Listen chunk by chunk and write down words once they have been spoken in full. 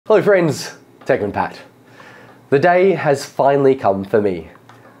Hello friends, TECHMANPAT. The day has finally come for me.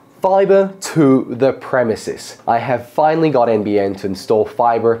 Fibre to the premises. I have finally got NBN to install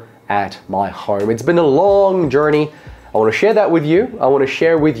fibre at my home. It's been a long journey. I want to share that with you. I want to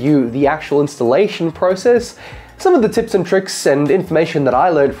share with you the actual installation process, some of the tips and tricks and information that I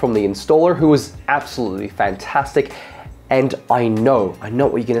learned from the installer, who was absolutely fantastic. And I know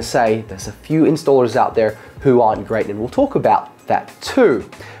what you're gonna say. There's a few installers out there who aren't great, and we'll talk about that too.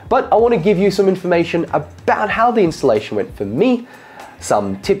 But I wanna give you some information about how the installation went for me,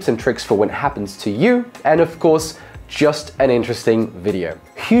 some tips and tricks for when it happens to you, and of course, just an interesting video.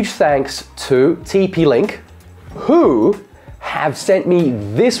 Huge thanks to TP-Link, who have sent me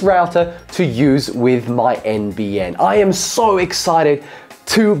this router to use with my NBN. I am so excited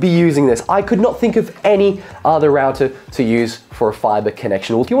to be using this. I could not think of any other router to use for a fibre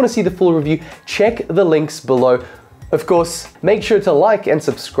connection. Well, if you want to see the full review, check the links below. Of course, make sure to like and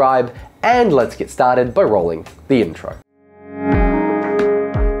subscribe, and let's get started by rolling the intro.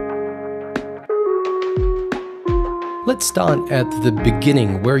 Let's start at the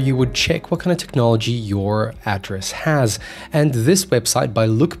beginning, where you would check what kind of technology your address has. And this website by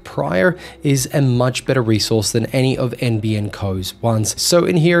Look Prior is a much better resource than any of NBN Co's ones. So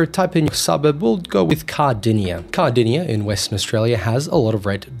in here, type in your suburb, we'll go with Cardinia. Cardinia in Western Australia has a lot of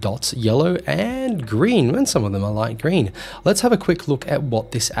red dots, yellow and green, and some of them are light green. Let's have a quick look at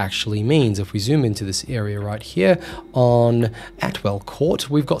what this actually means. If we zoom into this area right here on Atwell Court,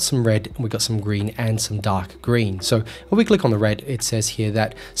 we've got some red, we've got some green and some dark green. So when we click on the red, it says here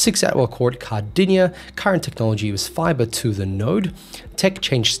that 6 Atwell Court, Cardinia, current technology was fibre to the node. Tech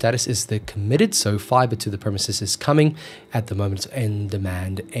change status is the committed, so fibre to the premises is coming. At the moment, it's in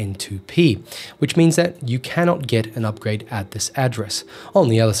demand N2P, which means that you cannot get an upgrade at this address. On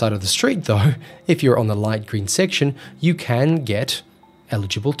the other side of the street though, if you're on the light green section, you can get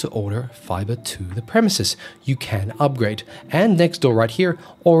eligible to order fibre to the premises. You can upgrade, and next door right here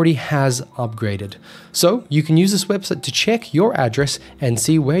already has upgraded. So you can use this website to check your address and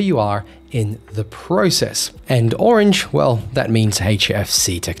see where you are in the process. And orange, well, that means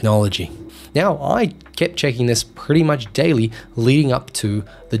HFC technology. Now, I kept checking this pretty much daily leading up to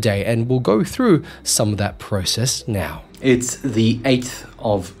the day, and we'll go through some of that process now. It's the 8th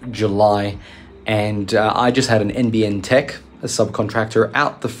of July, and I just had an NBN tech, a subcontractor,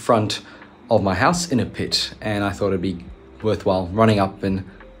 out the front of my house in a pit, and I thought it'd be worthwhile running up and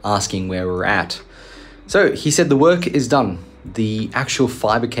asking where we're at. So he said the work is done. The actual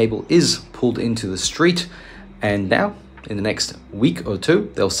fibre cable is pulled into the street, and now in the next week or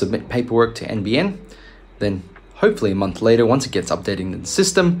two, they'll submit paperwork to NBN. Then hopefully a month later, once it gets updated in the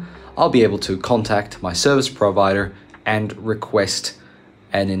system, I'll be able to contact my service provider and request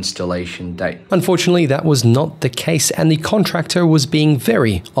an installation date. Unfortunately, that was not the case, and the contractor was being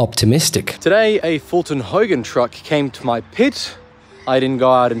very optimistic. Today, a Fulton Hogan truck came to my pit. I didn't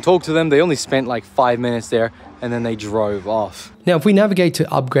go out and talk to them. They only spent like 5 minutes there, and then they drove off. Now, if we navigate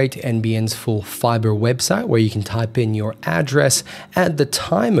to upgrade to NBN's full fibre website, where you can type in your address, at the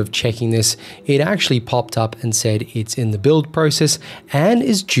time of checking this, it actually popped up and said it's in the build process and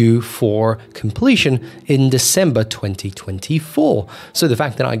is due for completion in December 2024. So the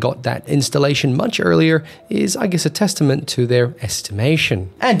fact that I got that installation much earlier is, I guess, a testament to their estimation.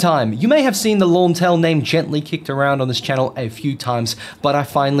 And time. You may have seen the Launtel name gently kicked around on this channel a few times, but I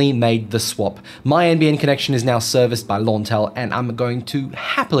finally made the swap. My NBN connection is now serviced by Launtel, and I'm going to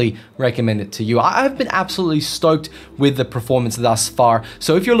happily recommend it to you. I've been absolutely stoked with the performance thus far.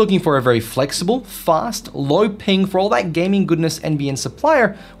 So if you're looking for a very flexible, fast, low ping for all that gaming goodness NBN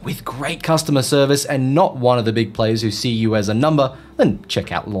supplier with great customer service and not one of the big players who see you as a number, then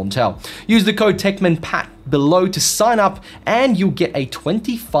check out Launtel. Use the code TECHMANPAT below to sign up, and you'll get a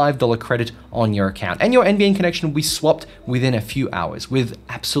 $25 credit on your account, and your NBN connection will be swapped within a few hours with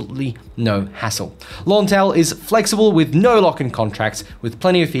absolutely no hassle. Launtel is flexible with no lock-in contracts, with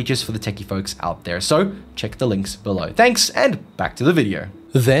plenty of features for the techie folks out there, so check the links below. Thanks, and back to the video.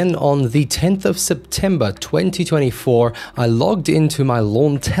 Then on the 10th of September 2024, I logged into my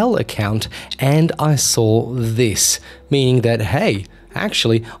Launtel account and I saw this, meaning that, hey,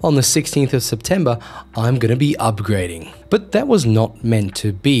 actually on the 16th of September, I'm gonna be upgrading. But that was not meant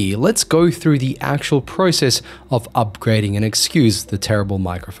to be. Let's go through the actual process of upgrading, and excuse the terrible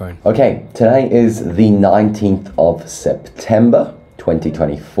microphone. Okay, today is the 19th of September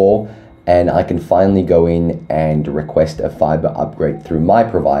 2024. And I can finally go in and request a fibre upgrade through my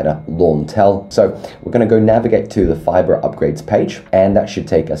provider, Launtel. So we're gonna go navigate to the fibre upgrades page, and that should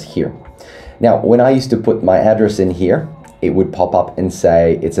take us here. Now, when I used to put my address in here, it would pop up and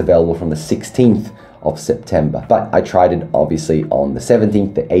say it's available from the 16th of September. But I tried it obviously on the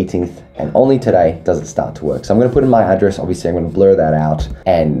 17th, the 18th, and only today does it start to work. So I'm going to put in my address. Obviously, I'm going to blur that out,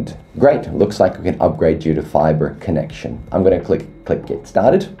 and great. Looks like we can upgrade due to fiber connection. I'm going to click get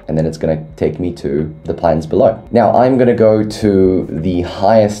started, and then it's going to take me to the plans below. Now I'm going to go to the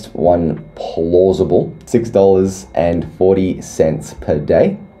highest one plausible, $6.40 per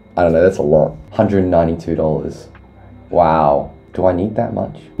day. I don't know, that's a lot. $192. Wow. Do I need that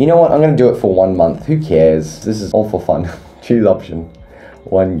much? You know what? I'm going to do it for 1 month. Who cares? This is all for fun. Choose option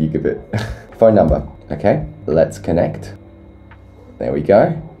 1 gigabit. Phone number. Okay, let's connect. There we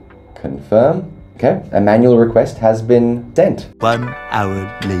go. Confirm. Okay, a manual request has been sent. 1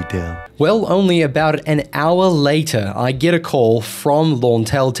 hour later. Well, only about an hour later, I get a call from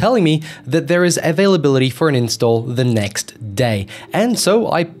Launtel telling me that there is availability for an install the next day. And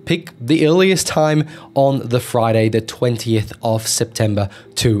so I pick the earliest time on the Friday, the 20th of September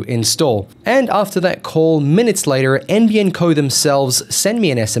to install. And after that call, minutes later, NBN Co themselves send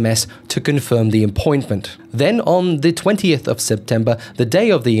me an SMS to confirm the appointment. Then on the 20th of September, the day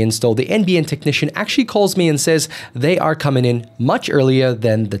of the install, the NBN technician actually calls me and says they are coming in much earlier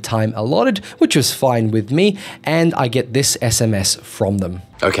than the time allotted, which was fine with me, and I get this SMS from them.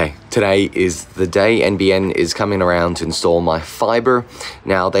 Okay, today is the day NBN is coming around to install my fiber.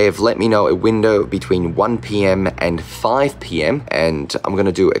 Now they have let me know a window between 1 p.m. and 5 p.m. and I'm going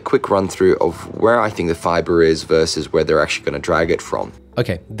to do a quick run through of where I think the fiber is versus where they're actually going to drag it from.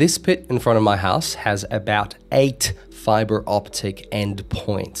 Okay, this pit in front of my house has about 8 fiber optic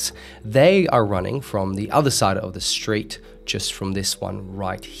endpoints. They are running from the other side of the street, just from this one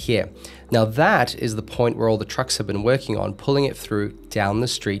right here. Now that is the point where all the trucks have been working on, pulling it through down the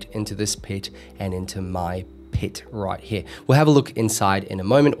street into this pit and into my pit right here. We'll have a look inside in a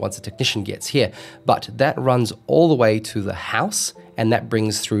moment once the technician gets here, but that runs all the way to the house, and that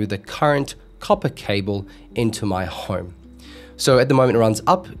brings through the current copper cable into my home. So at the moment it runs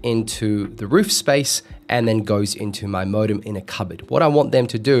up into the roof space and then goes into my modem in a cupboard. What I want them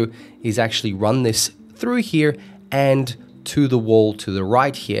to do is actually run this through here and to the wall to the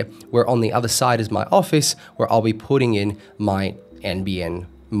right here, where on the other side is my office, where I'll be putting in my NBN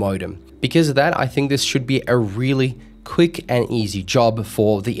modem. Because of that, I think this should be a really quick and easy job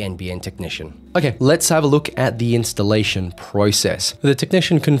for the NBN technician. Okay, let's have a look at the installation process. The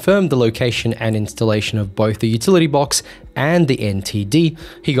technician confirmed the location and installation of both the utility box and the NTD.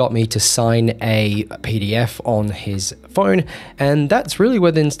 He got me to sign a PDF on his phone, and that's really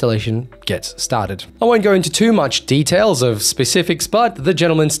where the installation gets started. I won't go into too much details of specifics, but the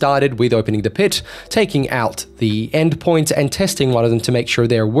gentleman started with opening the pit, taking out the endpoints and testing one of them to make sure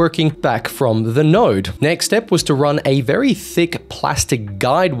they're working back from the node. Next step was to run a very thick plastic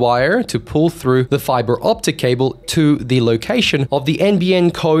guide wire to pull through the fiber optic cable to the location of the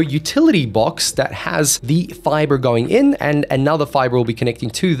NBN Co utility box that has the fiber going in, and another fiber will be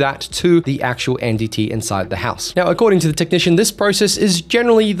connecting to that to the actual NDT inside the house. Now, according to the technician, this process is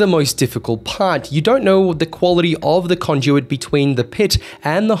generally the most difficult part. You don't know the quality of the conduit between the pit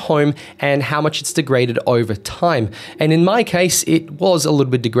and the home and how much it's degraded over time. And in my case, it was a little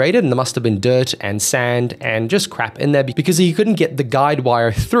bit degraded, and there must have been dirt and sand and just crap in there because he couldn't get the guide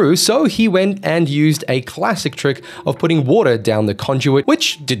wire through. So he went and used a classic trick of putting water down the conduit,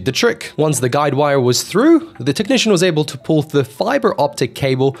 which did the trick. Once the guide wire was through, the technician was able to pull the fiber optic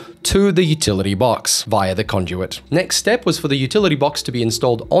cable to the utility box via the conduit. Next step was for the utility box to be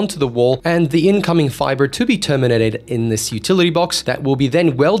installed onto the wall and the incoming fiber to be terminated in this utility box that will be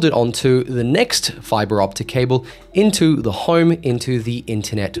then welded onto the next fiber optic cable into the home, into the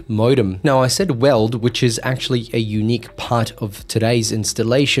internet modem. Now, I said weld, which is actually a unique part of today's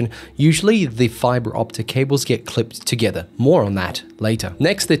installation. Usually the fiber optic cables get clipped together. More on that later.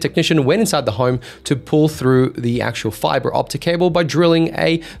 Next, the technician went inside the home to pull through the actual fiber optic cable by drilling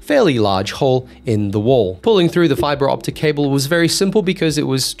a fairly large hole in the wall. Pulling through the fiber optic cable was very simple because it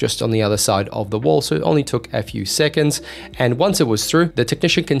was just on the other side of the wall, so it only took a few seconds. And once it was through, the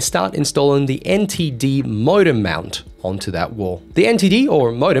technician can start installing the NTD modem mount onto that wall. The NTD,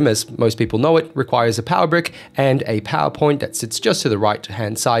 or modem as most people know it, requires a power brick and a power point that sits just to the right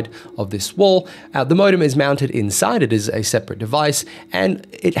hand side of this wall. The modem is mounted inside. It is a separate device and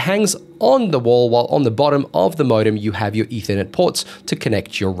it hangs on the wall, while on the bottom of the modem you have your Ethernet ports to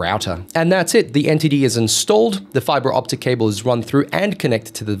connect your router. And that's it. The NTD is installed, the fiber optic cable is run through and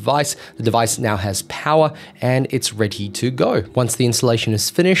connected to the device. The device now has power and it's ready to go. Once the installation is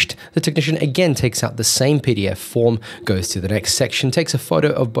finished, the technician again takes out the same PDF form goes to the next section, takes a photo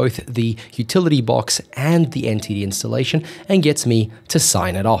of both the utility box and the NTD installation, and gets me to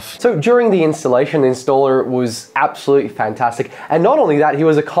sign it off. So during the installation, the installer was absolutely fantastic. And not only that, he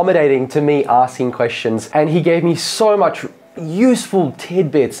was accommodating to me asking questions, and he gave me so much useful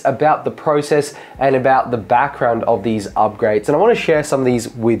tidbits about the process and about the background of these upgrades. And I want to share some of these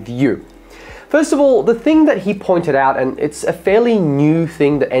with you. First of all, the thing that he pointed out, and it's a fairly new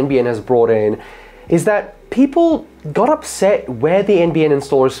thing that NBN has brought in, is that people got upset where the NBN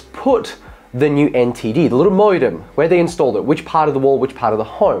installers put the new NTD, the little modem, where they installed it, which part of the wall, which part of the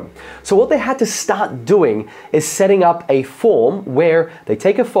home. So what they had to start doing is setting up a form where they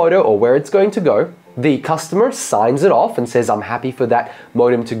take a photo or where it's going to go, the customer signs it off and says, I'm happy for that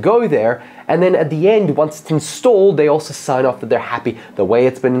modem to go there. And then at the end, once it's installed, they also sign off that they're happy the way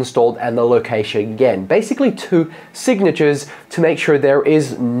it's been installed and the location again. Basically 2 signatures to make sure there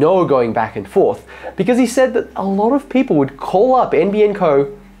is no going back and forth. Because he said that a lot of people would call up NBN Co.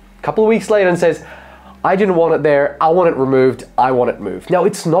 a couple of weeks later and says, I didn't want it there, I want it removed, I want it moved. Now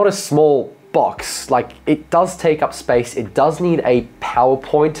it's not a small box, like it does take up space, it does need a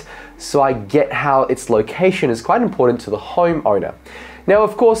PowerPoint, so I get how its location is quite important to the homeowner. Now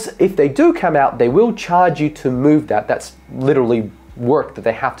of course, if they do come out, they will charge you to move that. That's literally work that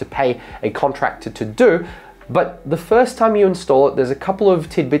they have to pay a contractor to do. But the first time you install it, there's a couple of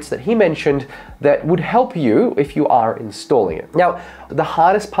tidbits that he mentioned that would help you if you are installing it. Now, the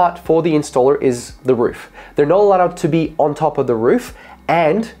hardest part for the installer is the roof. They're not allowed to be on top of the roof,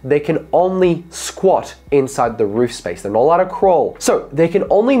 and they can only squat inside the roof space. They're not allowed to crawl. So they can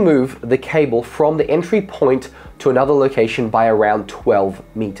only move the cable from the entry point to another location by around 12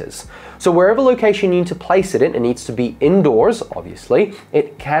 meters. So wherever location you need to place it in, it needs to be indoors, obviously.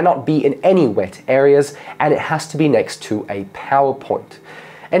 It cannot be in any wet areas, and it has to be next to a power point.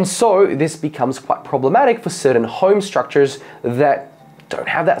 And so this becomes quite problematic for certain home structures that don't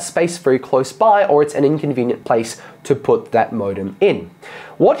have that space very close by, or it's an inconvenient place to put that modem in.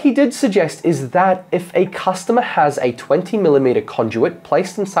 What he did suggest is that if a customer has a 20mm conduit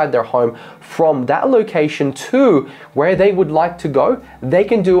placed inside their home from that location to where they would like to go, they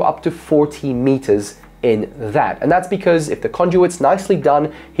can do up to 40 meters in that. And that's because if the conduit's nicely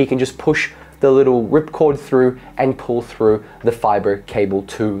done, he can just push the little ripcord through and pull through the fiber cable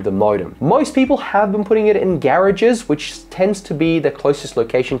to the modem. Most people have been putting it in garages, which tends to be the closest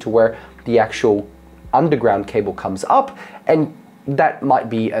location to where the actual underground cable comes up, and that might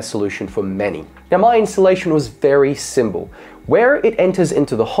be a solution for many. Now my installation was very simple. Where it enters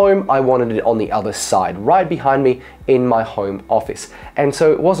into the home, I wanted it on the other side, right behind me in my home office. And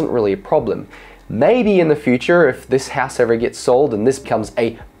so it wasn't really a problem. Maybe in the future, if this house ever gets sold and this becomes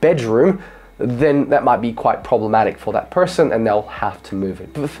a bedroom, then that might be quite problematic for that person and they'll have to move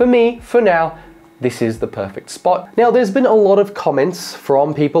it. But for me, for now, this is the perfect spot. Now, there's been a lot of comments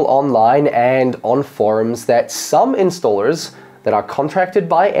from people online and on forums that some installers that are contracted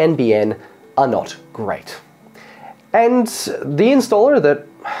by NBN are not great. And the installer that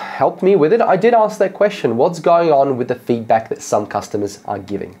helped me with it, I did ask that question, what's going on with the feedback that some customers are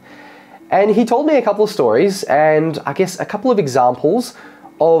giving? And he told me a couple of stories and I guess a couple of examples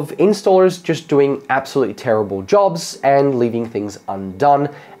of installers just doing absolutely terrible jobs and leaving things undone,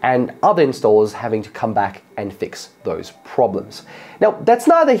 and other installers having to come back and fix those problems. Now, that's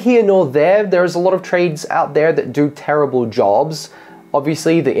neither here nor there. There's a lot of trades out there that do terrible jobs.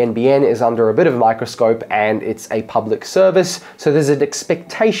 Obviously, the NBN is under a bit of a microscope and it's a public service, so there's an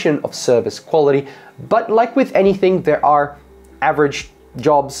expectation of service quality. But like with anything, there are average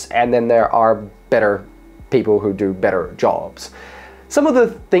jobs and then there are better people who do better jobs. Some of the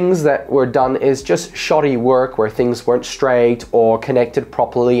things that were done is just shoddy work where things weren't straight or connected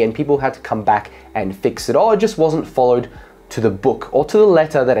properly and people had to come back and fix it, or it just wasn't followed to the book or to the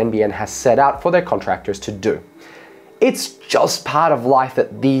letter that NBN has set out for their contractors to do. It's just part of life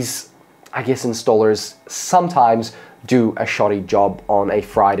that these, I guess, installers sometimes do a shoddy job on a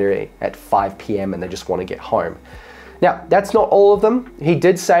Friday at 5 p.m. and they just want to get home. Now, that's not all of them. He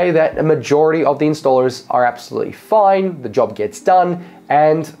did say that a majority of the installers are absolutely fine, the job gets done,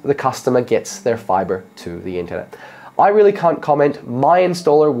 and the customer gets their fiber to the internet. I really can't comment. My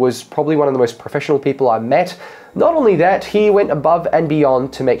installer was probably one of the most professional people I met. Not only that, he went above and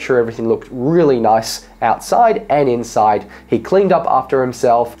beyond to make sure everything looked really nice outside and inside. He cleaned up after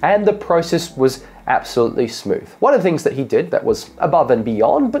himself, and the process was absolutely smooth. One of the things that he did that was above and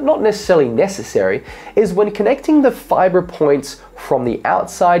beyond, but not necessarily necessary, is when connecting the fiber points from the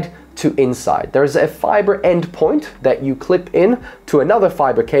outside to inside. There's a fiber end point that you clip in to another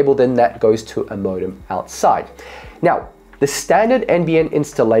fiber cable, then that goes to a modem outside. Now, the standard NBN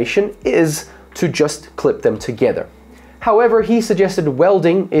installation is to just clip them together. However, he suggested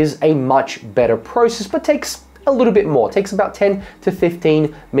welding is a much better process, but takes a little bit more. It takes about 10 to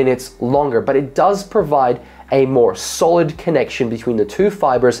 15 minutes longer, but it does provide a more solid connection between the two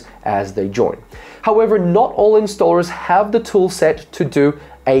fibers as they join. However, not all installers have the tool set to do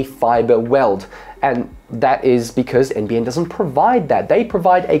a fiber weld, and that is because NBN doesn't provide that. They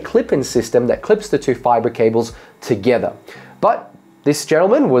provide a clip-in system that clips the two fiber cables together. But this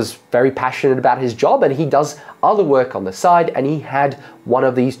gentleman was very passionate about his job, and he does other work on the side, and he had one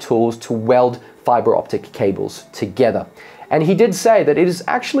of these tools to weld fiber optic cables together. And he did say that it is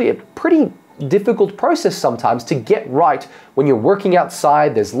actually a pretty difficult process sometimes to get right when you're working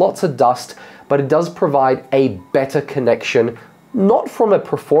outside. There's lots of dust, but it does provide a better connection, not from a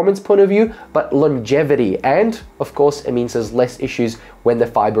performance point of view, but longevity. And of course, it means there's less issues when the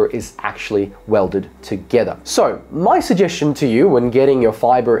fiber is actually welded together. So my suggestion to you when getting your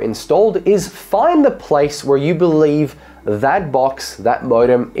fiber installed is find the place where you believe that box, that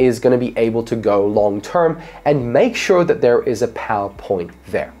modem is going to be able to go long term, and make sure that there is a power point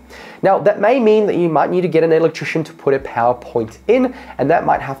there. Now, that may mean that you might need to get an electrician to put a power point in, and that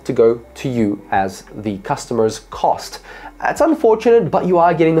might have to go to you as the customer's cost. That's unfortunate, but you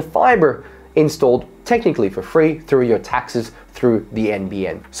are getting the fiber installed technically for free through your taxes through the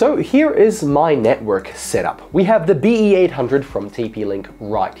NBN. So here is my network setup. We have the BE800 from TP-Link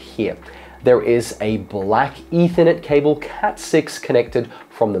right here. There is a black Ethernet cable Cat6 connected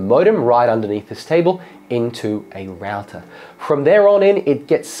from the modem right underneath this table into a router. From there on in, it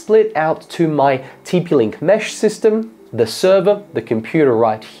gets split out to my TP-Link mesh system, the server, the computer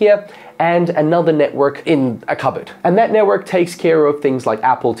right here, and another network in a cupboard. And that network takes care of things like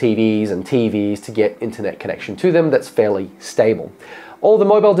Apple TVs and TVs to get internet connection to them that's fairly stable. All the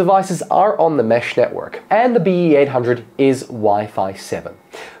mobile devices are on the mesh network, and the BE800 is Wi-Fi 7.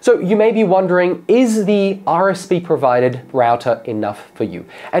 So you may be wondering, is the RSP provided router enough for you?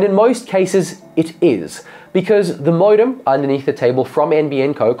 And in most cases, it is, because the modem underneath the table from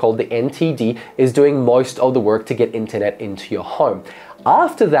NBN Co, called the NTD, is doing most of the work to get internet into your home.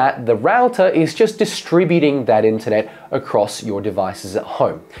 After that, the router is just distributing that internet across your devices at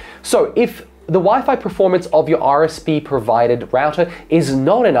home. So if the Wi-Fi performance of your RSP provided router is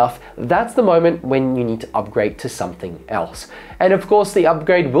not enough, that's the moment when you need to upgrade to something else. And of course, the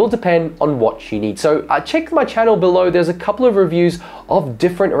upgrade will depend on what you need. So check my channel below. There's a couple of reviews of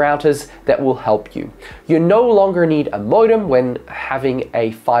different routers that will help you. You no longer need a modem when having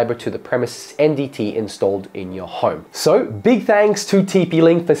a fiber to the premises NDT installed in your home. So big thanks to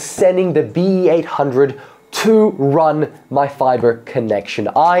TP-Link for sending the BE800 to run my fiber connection.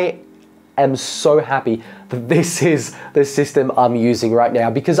 I am so happy that this is the system I'm using right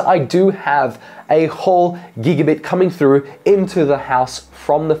now, because I do have a whole gigabit coming through into the house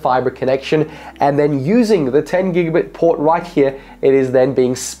from the fiber connection, and then using the 10 gigabit port right here, it is then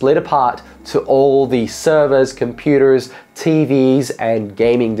being split apart to all the servers, computers, TVs, and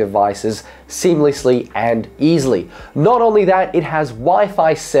gaming devices seamlessly and easily. Not only that, it has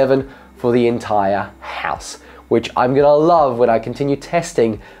Wi-Fi 7 for the entire house, which I'm gonna love when I continue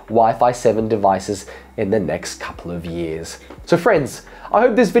testing Wi-Fi 7 devices in the next couple of years. So friends, I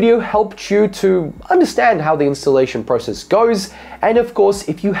hope this video helped you to understand how the installation process goes. And of course,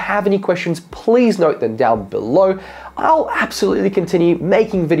 if you have any questions, please note them down below. I'll absolutely continue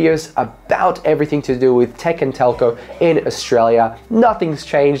making videos about everything to do with tech and telco in Australia. Nothing's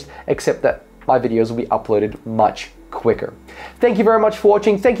changed except that my videos will be uploaded much quicker. Thank you very much for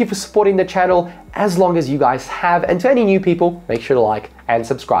watching. Thank you for supporting the channel as long as you guys have. And to any new people, make sure to like and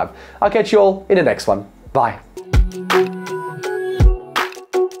subscribe. I'll catch you all in the next one. Bye.